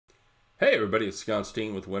Hey everybody, it's Scott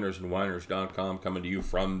Steen with winnersandwhiners.com coming to you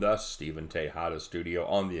from the Stephen Tejada studio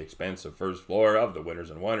on the expansive first floor of the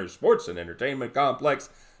Winners and Whiners Sports and Entertainment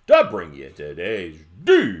Complex to bring you today's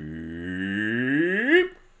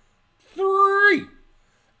Deep-3.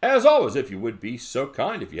 As always, if you would be so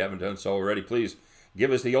kind, if you haven't done so already, please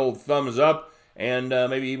give us the old thumbs up and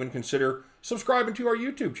maybe even consider subscribing to our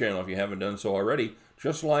YouTube channel if you haven't done so already.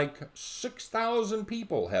 Just like 6,000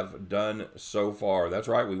 people have done so far. That's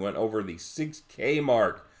right, we went over the 6K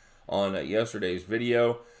mark on yesterday's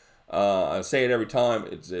video. I say it every time.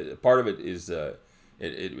 It's part of it is it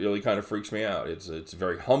really kind of freaks me out. It's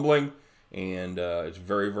very humbling and it's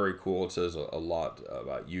very, very cool. It says a lot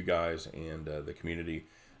about you guys and the community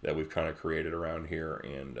that we've kind of created around here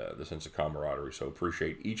and the sense of camaraderie. So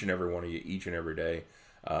appreciate each and every one of you each and every day.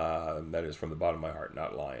 That is from the bottom of my heart,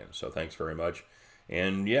 not lying. So thanks very much.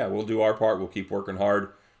 And yeah, we'll do our part. We'll keep working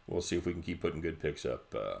hard. We'll see if we can keep putting good picks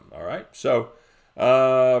up. All right. So,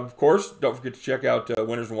 of course, don't forget to check out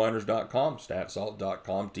winnersandwhiners.com,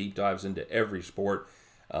 statsalt.com. Deep dives into every sport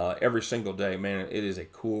every single day. Man, it is a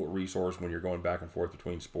cool resource when you're going back and forth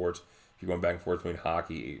between sports. If you're going back and forth between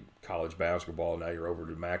hockey, college basketball, now you're over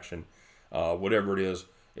to action, whatever it is,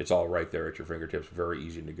 it's all right there at your fingertips. Very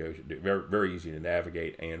easy to negotiate, very easy to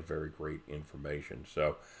navigate, and very great information.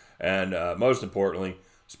 So. And most importantly,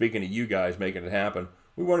 speaking of you guys making it happen,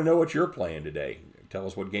 we want to know what you're playing today. Tell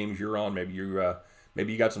us what games you're on. Maybe you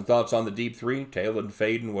got some thoughts on the Deep-3, tailing,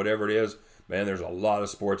 fading, whatever it is. Man, there's a lot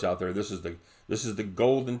of sports out there. This is the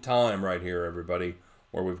golden time right here, everybody,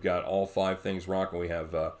 where we've got all five things rocking. We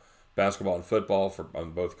have basketball and football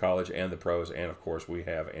on both college and the pros, and of course we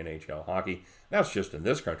have NHL hockey. That's just in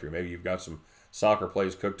this country. Maybe you've got some soccer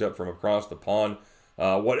plays cooked up from across the pond.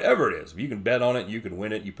 Whatever it is, if you can bet on it, you can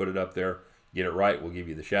win it. You put it up there, get it right, we'll give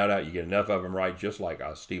you the shout out. You get enough of them right, just like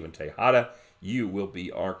Stephen Tejada, you will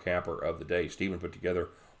be our capper of the day. Stephen put together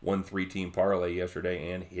 1 3-team parlay yesterday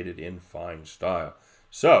and hit it in fine style.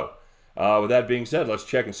 So, with that being said, let's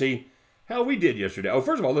check and see how we did yesterday. Oh,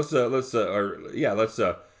 first of all,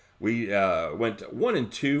 we went 1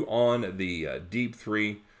 and 2 on the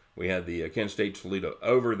Deep-3. We had the Kent State Toledo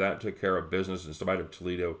over. That took care of business in spite of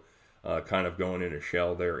Toledo kind of going in a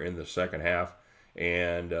shell there in the second half.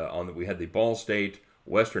 And we had the Ball State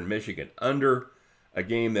Western Michigan under, a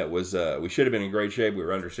game that was we should have been in great shape. We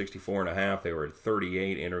were under 64.5. They were at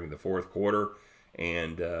 38 entering the fourth quarter,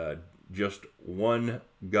 and just one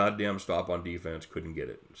goddamn stop on defense, couldn't get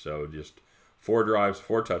it. So just 4 drives,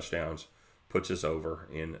 4 touchdowns, puts us over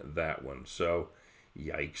in that one. So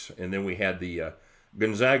yikes. And then we had the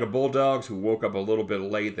Gonzaga Bulldogs, who woke up a little bit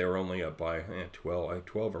late. They were only up by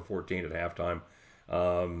 12 or 14 at halftime.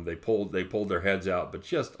 They pulled their heads out, but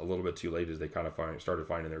just a little bit too late as they kind of started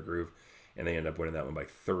finding their groove, and they ended up winning that one by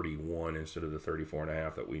 31 instead of the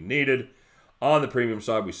 34.5 that we needed. On the premium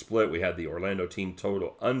side, we split. We had the Orlando team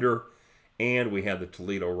total under, and we had the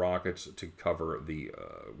Toledo Rockets to cover the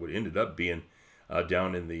what ended up being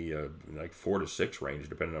down in the like 4 to 6 range,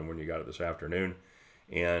 depending on when you got it this afternoon.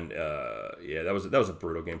 And yeah, that was a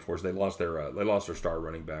brutal game for us. They lost their star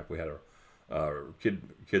running back. We had a kid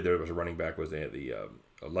there that was a running back. They had the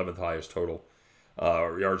 11th highest total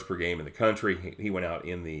yards per game in the country. He went out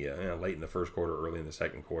in the late in the first quarter, early in the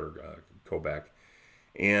second quarter, go back.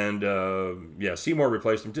 And yeah, Seymour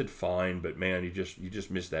replaced him. Did fine, but man, you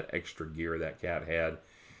just missed that extra gear that cat had.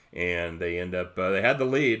 And they end up they had the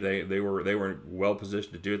lead. They were well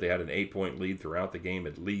positioned to do it. They had an 8-point lead throughout the game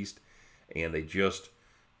at least, and they just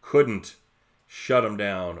couldn't shut them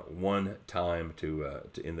down one time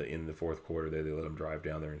in the fourth quarter. They let them drive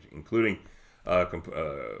down there, including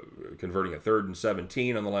converting a 3rd and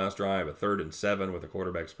 17 on the last drive, a 3rd and 7 with a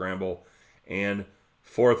quarterback scramble, and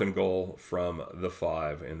 4th and goal from the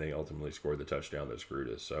 5, and they ultimately scored the touchdown that screwed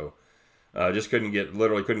us. So just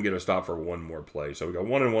literally couldn't get a stop for one more play. So we got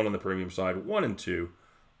 1 and 1 on the premium side, 1 and 2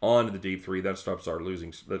 on the Deep-3. That stops our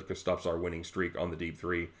winning streak on the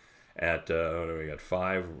Deep-3. At we got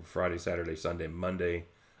 5 Friday, Saturday, Sunday, Monday,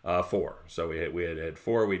 4. So we had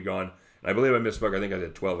 4. We'd gone, and I believe I misspoke. I think I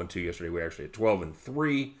said 12 and 2 yesterday. We actually had 12 and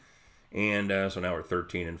 3, and so now we're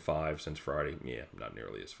 13 and 5 since Friday. Yeah, not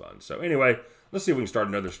nearly as fun. So anyway, let's see if we can start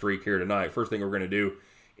another streak here tonight. First thing we're going to do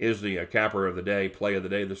is the capper of the day, play of the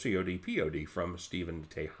day, the COD-POD from Stephen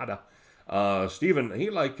Tejada. Stephen, he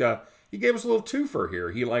gave us a little twofer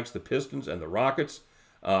here. He likes the Pistons and the Rockets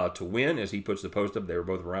to win, as he puts the post up. They were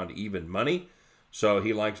both around even money, so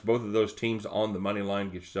he likes both of those teams on the money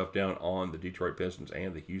line. Get yourself down on the Detroit Pistons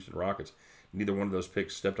and the Houston Rockets. Neither one of those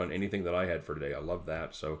picks stepped on anything that I had for today. I love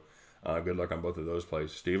that. So good luck on both of those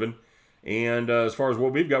plays, Stephen. And as far as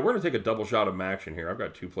what we've got, we're going to take a double shot of action here. I've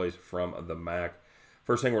got 2 plays from the MAC.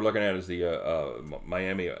 First thing we're looking at is the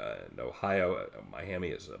Miami and Ohio. Miami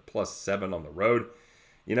is +7 on the road.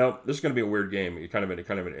 You know, this is going to be a weird game. Kind of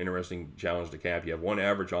an interesting challenge to cap. You have one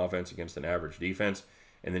average offense against an average defense,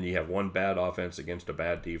 and then you have one bad offense against a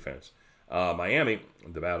bad defense. Miami,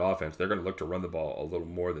 the bad offense, they're going to look to run the ball a little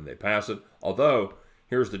more than they pass it. Although,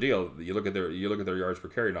 here's the deal: you look at their yards per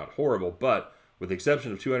carry, not horrible, but with the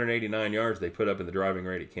exception of 289 yards they put up in the driving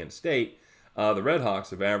rate at Kent State, the Red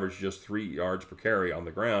Hawks have averaged just 3 yards per carry on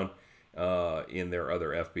the ground in their other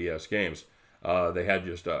FBS games. They had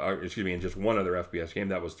in just one other FBS game,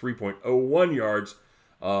 that was 3.01 yards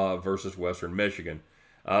versus Western Michigan.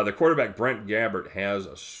 The quarterback, Brent Gabbert, has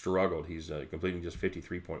struggled. He's completing just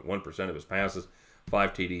 53.1% of his passes,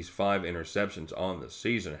 5 TDs, 5 interceptions on the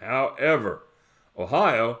season. However,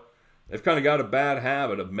 Ohio, they've kind of got a bad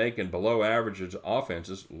habit of making below average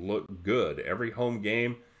offenses look good. Every home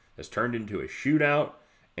game has turned into a shootout,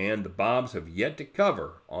 and the Bobs have yet to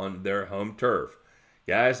cover on their home turf.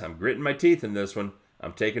 Guys, I'm gritting my teeth in this one.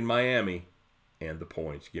 I'm taking Miami and the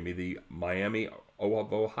points. Give me the Miami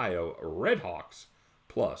of Ohio Redhawks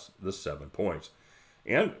plus the 7 points.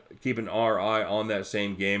 And keeping our eye on that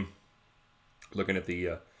same game, looking at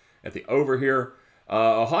the over here.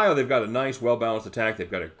 Ohio, they've got a nice, well-balanced attack.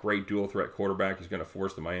 They've got a great dual-threat quarterback. He's going to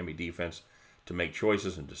force the Miami defense to make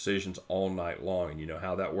choices and decisions all night long. And you know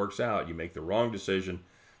how that works out. You make the wrong decision.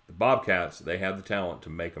 The Bobcats, they have the talent to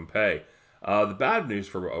make them pay. The bad news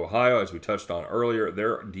for Ohio, as we touched on earlier,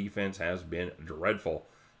 their defense has been dreadful.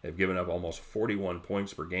 They've given up almost 41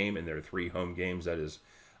 points per game in their 3 home games. That is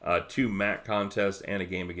 2 MAC contests and a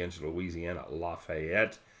game against Louisiana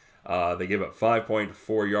Lafayette. They give up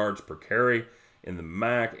 5.4 yards per carry in the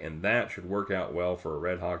MAC, and that should work out well for a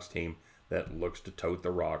Red Hawks team that looks to tote the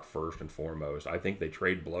rock first and foremost. I think they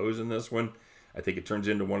trade blows in this one. I think it turns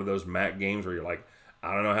into one of those MAC games where you're like,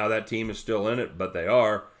 I don't know how that team is still in it, but they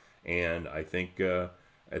are. And I think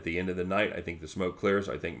at the end of the night, I think the smoke clears.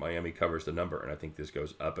 I think Miami covers the number, and I think this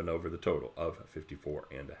goes up and over the total of 54.5.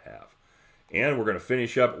 And we're going to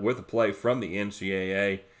finish up with a play from the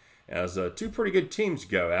NCAA as 2 pretty good teams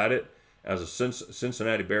go at it, as the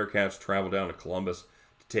Cincinnati Bearcats travel down to Columbus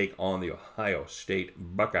to take on the Ohio State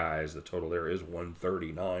Buckeyes. The total there is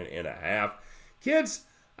 139.5. Kids,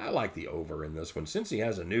 I like the over in this one. Since he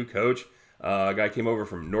has a new coach, a guy came over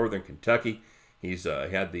from Northern Kentucky. He's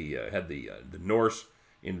had the Norse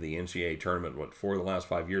into the NCAA tournament 4 of the last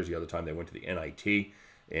 5 years. The other time they went to the NIT,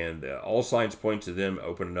 and all signs point to them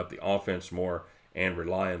opening up the offense more and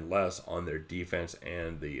relying less on their defense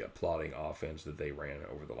and the plodding offense that they ran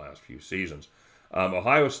over the last few seasons.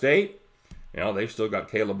 Ohio State, you know, they've still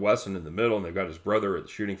got Caleb Wesson in the middle, and they've got his brother at the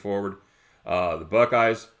shooting forward. The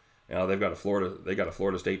Buckeyes, you know, they've got a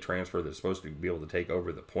Florida State transfer that's supposed to be able to take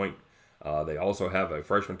over the point. They also have a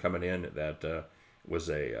freshman coming in that was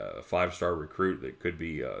a 5-star recruit that could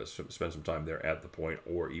be spend some time there at the point,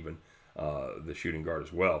 or even the shooting guard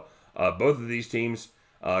as well. Both of these teams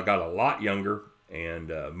got a lot younger,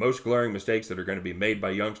 and most glaring mistakes that are going to be made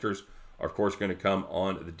by youngsters are, of course, going to come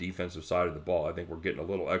on the defensive side of the ball. I think we're getting a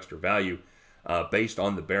little extra value based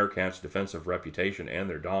on the Bearcats' defensive reputation and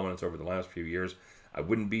their dominance over the last few years. I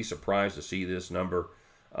wouldn't be surprised to see this number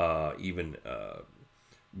even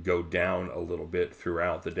go down a little bit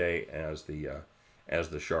throughout the day as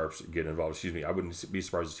the Sharps get involved. Excuse me, I wouldn't be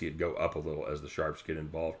surprised to see it go up a little as the Sharps get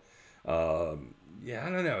involved. Yeah, I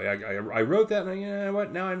don't know. I wrote that, and you know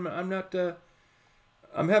what? Now I'm not.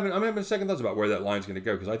 I'm having second thoughts about where that line's going to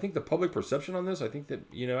go, because I think the public perception on this, I think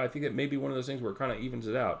that may be one of those things where it kind of evens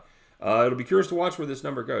it out. It'll be curious to watch where this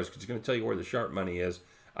number goes, because it's going to tell you where the sharp money is.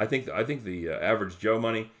 I think the average Joe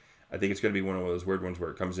money, I think it's going to be one of those weird ones where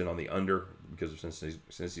it comes in on the under because of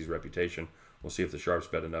Cincy's reputation. We'll see if the Sharps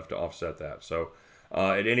bet enough to offset that. So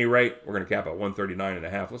at any rate, we're going to cap at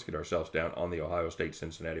 139.5. Let's get ourselves down on the Ohio State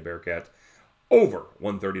Cincinnati Bearcats over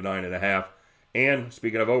 139.5. And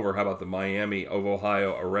speaking of over, how about the Miami of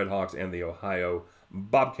Ohio Redhawks and the Ohio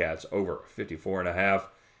Bobcats over 54.5?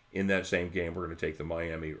 In that same game, we're going to take the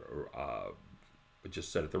Miami, I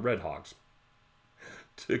just said it, the Redhawks,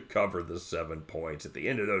 to cover the 7 points. At the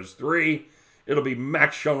end of those 3, it'll be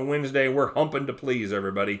Max Shown Wednesday. We're humping to please,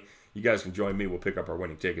 everybody. You guys can join me. We'll pick up our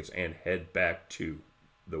winning tickets and head back to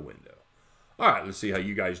the window. All right, let's see how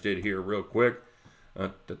you guys did here real quick.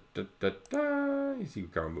 You see,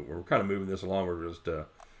 we're kind of moving this along.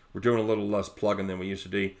 We're doing a little less plugging than we used to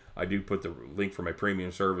do. I do put the link for my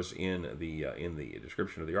premium service in the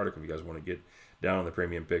description of the article. If you guys want to get down on the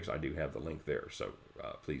premium picks, I do have the link there. So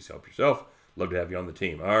please help yourself. Love to have you on the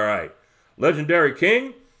team. All right, Legendary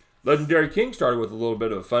King. Legendary King started with a little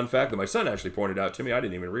bit of a fun fact that my son actually pointed out to me. I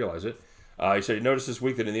didn't even realize it. He said he noticed this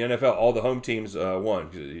week that in the NFL, all the home teams won.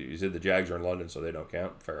 He said the Jags are in London, so they don't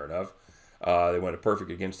count. Fair enough. They went a perfect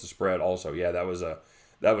against the spread also. Yeah, that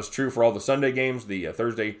was true for all the Sunday games. The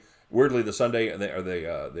Thursday, weirdly, the Sunday or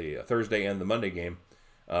the Thursday and the Monday game,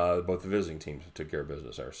 both the visiting teams took care of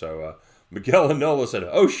business there. So Miguel and Nola said,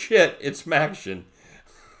 "Oh shit, it's Maction."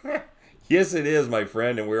 Yes, it is, my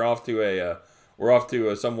friend, and we're off to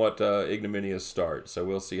a somewhat ignominious start. So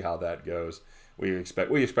we'll see how that goes. We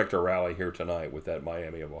expect a rally here tonight with that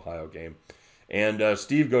Miami of Ohio game. And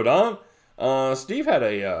Steve Godin, Steve had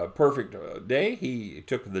a perfect day. He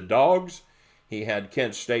took the dogs. He had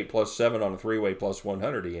Kent State +7 on a 3-way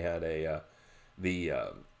 +100. He had the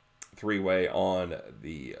 3-way on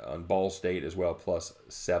Ball State as well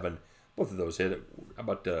 +7. Both of those hit it. How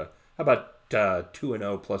about 2-0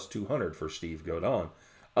 +200 for Steve Godin.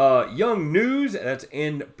 Young News, that's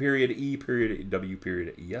N period E period W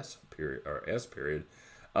period yes period or S period.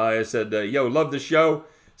 It said, "Yo, love the show.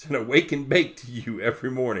 It's an awake and bake to you every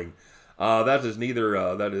morning." That is neither.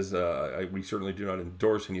 We certainly do not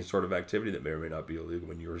endorse any sort of activity that may or may not be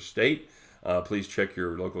illegal in your state. Please check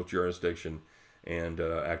your local jurisdiction and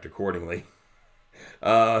act accordingly.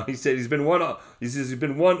 He said he's been one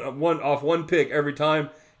off one pick every time.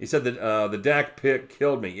 He said that the Dak pick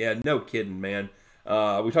killed me. Yeah, no kidding, man.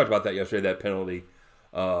 We talked about that yesterday, that penalty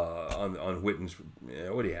on Witten's,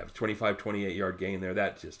 what do you have, 25, 28-yard gain there.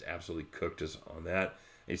 That just absolutely cooked us on that.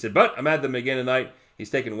 He said, but I'm at them again tonight. He's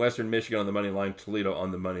taking Western Michigan on the money line, Toledo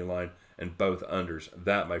on the money line, and both unders.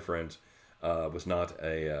 That, my friends, was not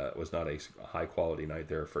a high-quality night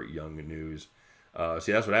there for Young News.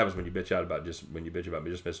 See, that's what happens when you bitch about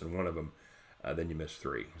just missing one of them. Then you miss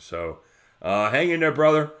three. So hang in there,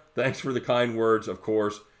 brother. Thanks for the kind words, of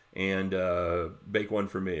course, and bake one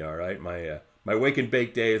for me. All right, my wake and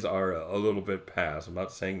bake days are a little bit past. I'm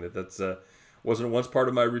not saying that's wasn't once part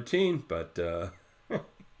of my routine, but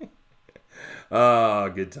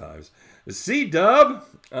good times. C-Dub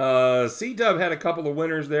had a couple of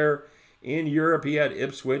winners there in Europe. He had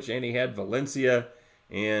Ipswich and he had Valencia,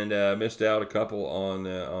 and missed out a couple on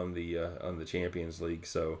the Champions League.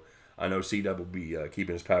 So I know C-Dub will be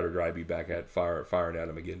keeping his powder dry, be back at firing at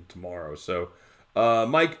him again tomorrow. So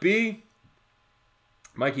Mikey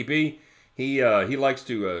B, he likes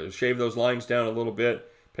to shave those lines down a little bit,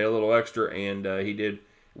 pay a little extra, and he did.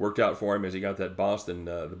 Worked out for him as he got that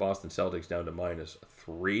the Boston Celtics down to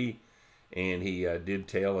 -3, and he did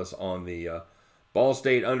tail us on the Ball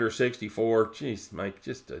State under 64. Jeez, Mike,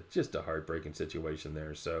 just a heartbreaking situation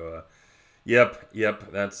there. So, yep,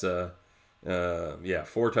 that's 4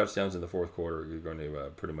 touchdowns in the fourth quarter. You're going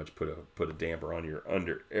to pretty much put a damper on your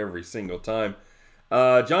under every single time.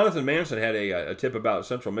 Jonathan Manson had a tip about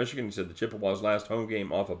Central Michigan. He said the Chippewas' last home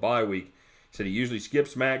game off a bye week. He said he usually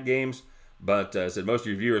skips MAC games. But said most of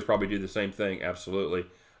your viewers probably do the same thing, absolutely.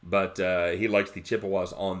 But he likes the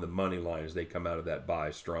Chippewas on the money line as they come out of that bye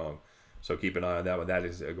strong. So keep an eye on that one. That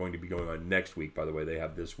is going to be going on next week, by the way. They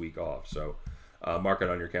have this week off. So mark it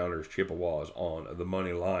on your calendars, Chippewas on the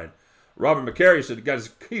money line. Robert McCary said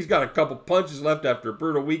he's got a couple punches left after a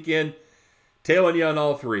brutal weekend. Tailing you on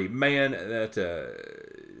all three. Man, that,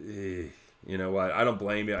 you know what? I don't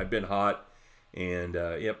blame you. I've been hot. And,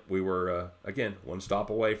 we were, again, one stop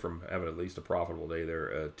away from having at least a profitable day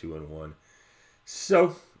there, 2-1.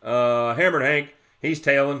 So, Hammered Hank, he's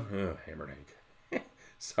tailing. Oh, Hammered Hank.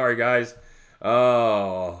 Sorry, guys.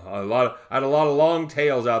 Oh, I had a lot of long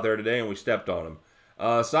tails out there today, and we stepped on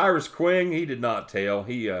them. Cyrus Quing, he did not tail.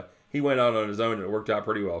 He went out on his own, and it worked out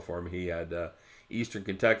pretty well for him. He had Eastern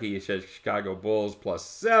Kentucky. He said Chicago Bulls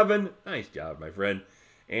 +7. Nice job, my friend.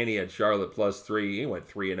 And he had Charlotte +3. He went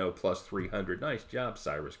 3-0 +300. Nice job,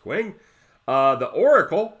 Cyrus Quing. The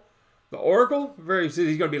Oracle, he's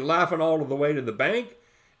going to be laughing all of the way to the bank,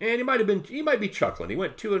 and he might be chuckling. He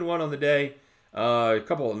went 2-1 on the day. A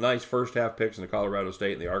couple of nice first half picks in the Colorado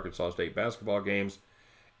State and the Arkansas State basketball games,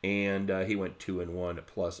 and he went 2-1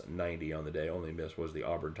 +90 on the day. Only miss was the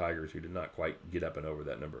Auburn Tigers, who did not quite get up and over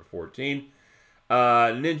that number of 14.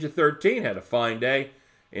 Ninja 13 had a fine day,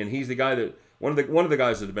 and he's the guy that. One of the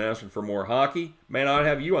guys that's been asking for more hockey. Man, I'd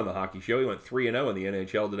have you on the hockey show. He went 3-0 in the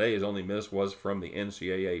NHL today. His only miss was from the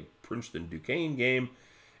NCAA Princeton-Duquesne game.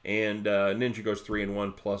 And Ninja goes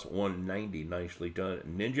 3-1 +190. Nicely done,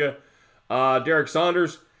 Ninja. Derek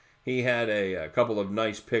Saunders, he had a couple of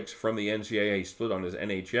nice picks from the NCAA. He split on his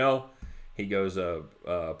NHL. He goes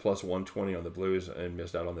 +120 on the Blues and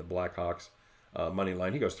missed out on the Blackhawks money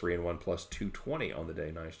line. He goes 3-1 +220 on the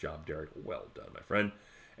day. Nice job, Derek. Well done, my friend.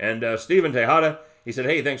 And Stephen Tejada, he said,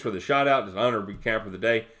 hey, thanks for the shout-out. It's an honor to be camper of the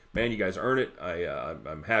day. Man, you guys earn it.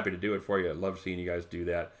 I'm happy to do it for you. I love seeing you guys do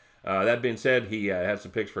that. That being said, he had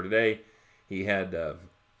some picks for today. he had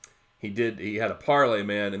he had a parlay,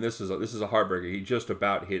 man, and this is a heartbreaker. He just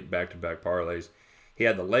about hit back-to-back parlays. He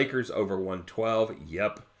had the Lakers over 112.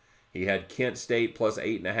 Yep. He had Kent State plus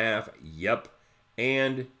 8.5. Yep.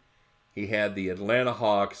 And he had the Atlanta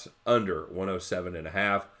Hawks under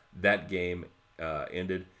 107.5. That game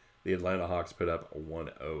ended. The Atlanta Hawks put up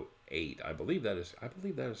 108. I believe that is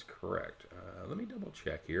correct. Let me double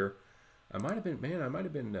check here. I might have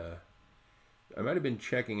been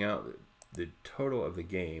checking out the total of the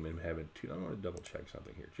game and having I want to double check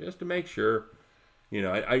something here just to make sure. You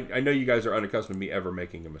know, I know you guys are unaccustomed to me ever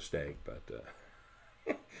making a mistake, but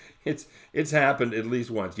it's happened at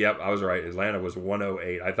least once. Yep, I was right. Atlanta was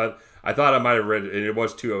 108. I thought I might have read it, and it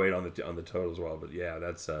was 208 on the total as well. But yeah,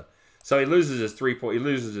 that's so he loses his 3-point. He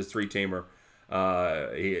loses his 3-teamer.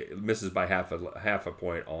 He misses by half a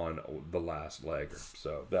point on the last leg.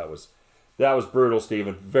 So that was brutal,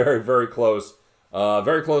 Steven. Very, very close.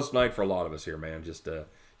 Very close night for a lot of us here, man. Just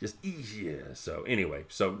easy. So anyway,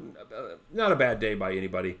 not a bad day by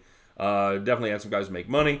anybody. Definitely had some guys make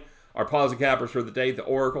money. Our positive cappers for the day: the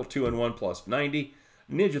Oracle 2-1 plus 90,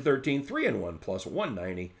 Ninja 13 3-1 plus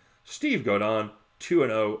 190, Steve Godon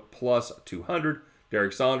 2-0 plus 200,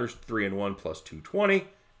 Derek Saunders 3-1 plus 220,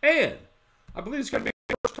 and I believe it's going to be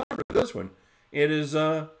the first time for this one. It is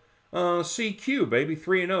CQ, baby,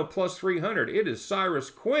 3-0 plus 300. It is Cyrus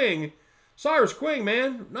Quing. Cyrus Quing,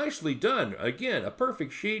 man, nicely done. Again, a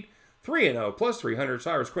perfect sheet. 3-0 plus 300.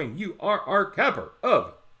 Cyrus Quing, you are our capper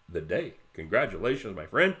of the day. Congratulations, my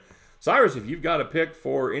friend. Cyrus, if you've got a pick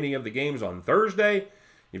for any of the games on Thursday,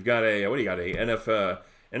 you've got a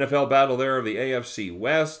NFL battle there of the AFC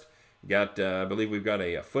West. You got, I believe we've got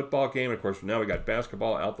a football game. Of course, now we got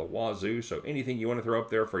basketball out the wazoo. So anything you want to throw up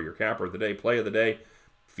there for your capper of the day, play of the day,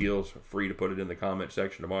 feel free to put it in the comment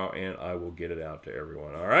section tomorrow, and I will get it out to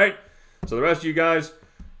everyone. All right? So the rest of you guys,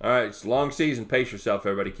 all right, it's a long season. Pace yourself,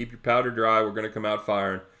 everybody. Keep your powder dry. We're going to come out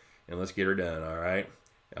firing, and let's get her done, all right?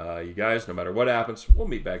 You guys, no matter what happens, we'll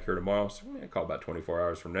meet back here tomorrow. So I call about 24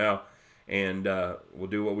 hours from now, and we'll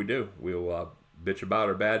do what we do. We'll bitch about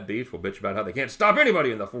our bad beats. We'll bitch about how they can't stop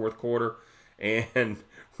anybody in the fourth quarter, and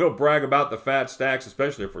we'll brag about the fat stacks,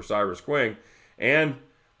 especially for Cyrus Quing. And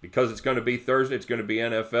because it's going to be Thursday, it's going to be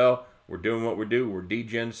NFL. We're doing what we do. We're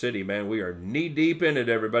D-Gen City, man. We are knee-deep in it,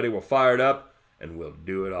 everybody. We'll fire it up, and we'll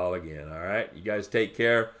do it all again, all right? You guys take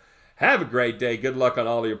care. Have a great day. Good luck on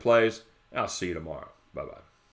all of your plays. I'll see you tomorrow. Bye-bye.